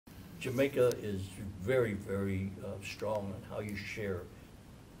Jamaica is very, very strong on how you share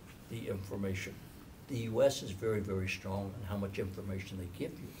the information. The U.S. is very, very strong on how much information they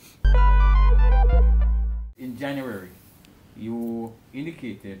give you. In January, you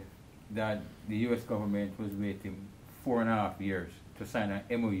indicated that the U.S. government was waiting 4.5 years to sign an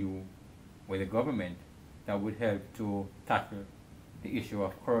MoU with the government that would help to tackle the issue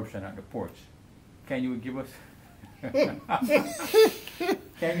of corruption at the ports. Can you give us,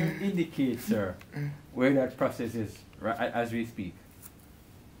 can you indicate, sir, where that process is as we speak?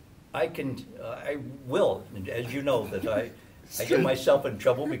 I will, and as you know, that I get myself in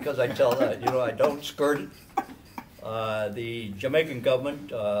trouble because I tell that, I don't skirt it. The Jamaican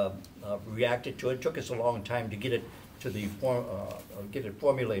government reacted to it. It took us a long time to get it to the get it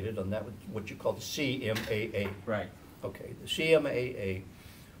formulated on that, what you call the CMAA. Right. Okay, the CMAA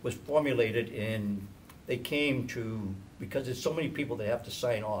was formulated, and they came to, because there's so many people that have to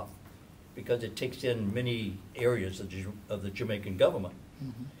sign off, because it takes in many areas of the Jamaican government,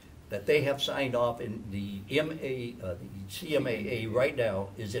 that they have signed off in the CMAA right now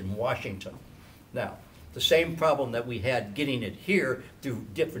is in Washington. Now, the same problem that we had getting it here through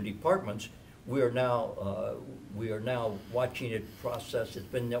different departments, we are now watching it process. It's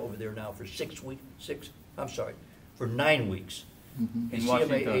been over there now for 9 weeks. In The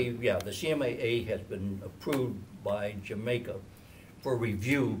Washington. the CMAA has been approved by Jamaica for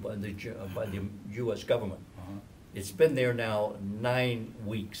review by the U.S. government. It's been there now 9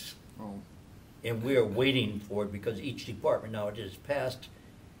 weeks. Oh. And we are waiting for it because each department, now it's passed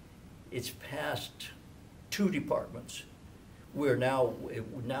 2 departments. It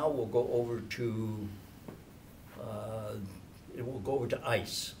will go over to,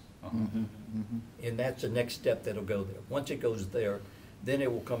 ICE. And that's the next step that'll go there. Once it goes there, then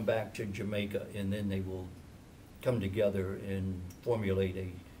it will come back to Jamaica, and then they will come together and formulate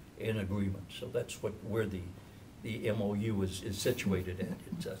an agreement. So that's where the MoU is situated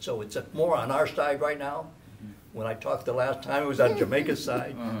at. So it's more on our side right now. When I talked the last time, it was on Jamaica's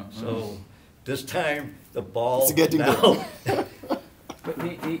side. So this time, the ball now. But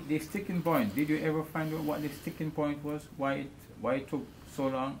the sticking point, did you ever find out what the sticking point was? Why it took so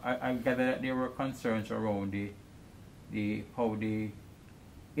long? I gather that there were concerns around how the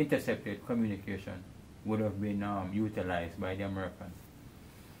intercepted communication would have been utilized by the Americans.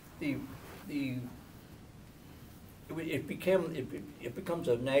 It becomes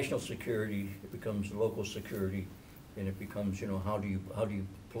a national security. It becomes local security, and it becomes how do you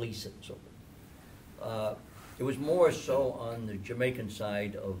police it? So it was more so on the Jamaican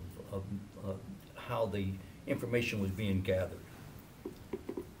side of how the information was being gathered.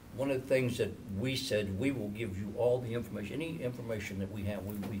 One of the things that we said, we will give you all the information, any information that we have,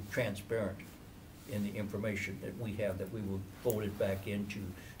 we will be transparent in the information that we have, that we will forward it back into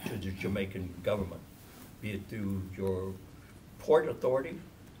the Jamaican government, be it through your port authority,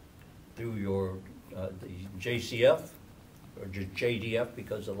 through your the JCF, or just JDF,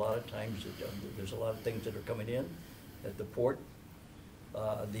 because a lot of times there's a lot of things that are coming in at the port.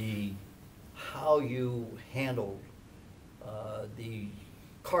 How you handle the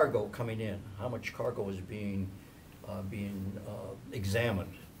cargo coming in, how much cargo is being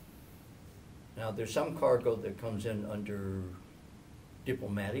examined. Now, there's some cargo that comes in under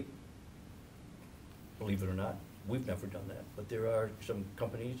diplomatic, believe it or not. We've never done that, but there are some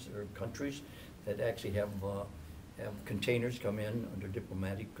companies or countries that actually have containers come in under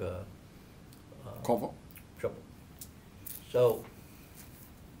diplomatic trouble. So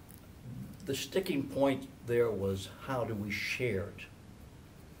the sticking point there was, how do we share it?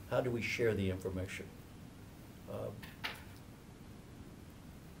 How do we share the information?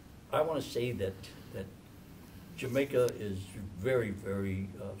 I want to say that Jamaica is very, very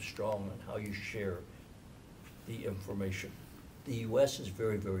strong on how you share the information. The U.S. is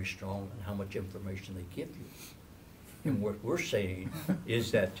very, very strong on how much information they give you. And what we're saying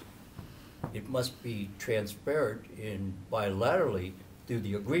is that it must be transparent and bilaterally through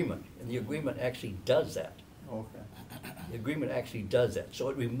the agreement. And the agreement actually does that. Okay. The agreement actually does that. So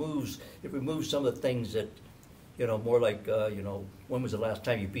it removes some of the things that, more like, when was the last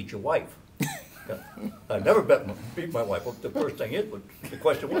time you beat your wife? I've never beat my wife. Well, the first thing is, but the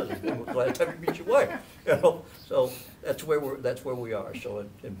question was, when was the last time you beat your wife? So that's where we are. So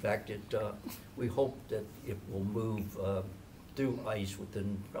in fact, we hope that it will move through ICE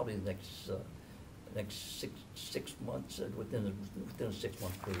within probably the next six months, within a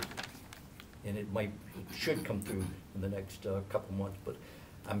 6-month period. And it should come through in the next couple months. But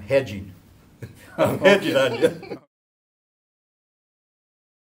I'm hedging. I'm hedging on you.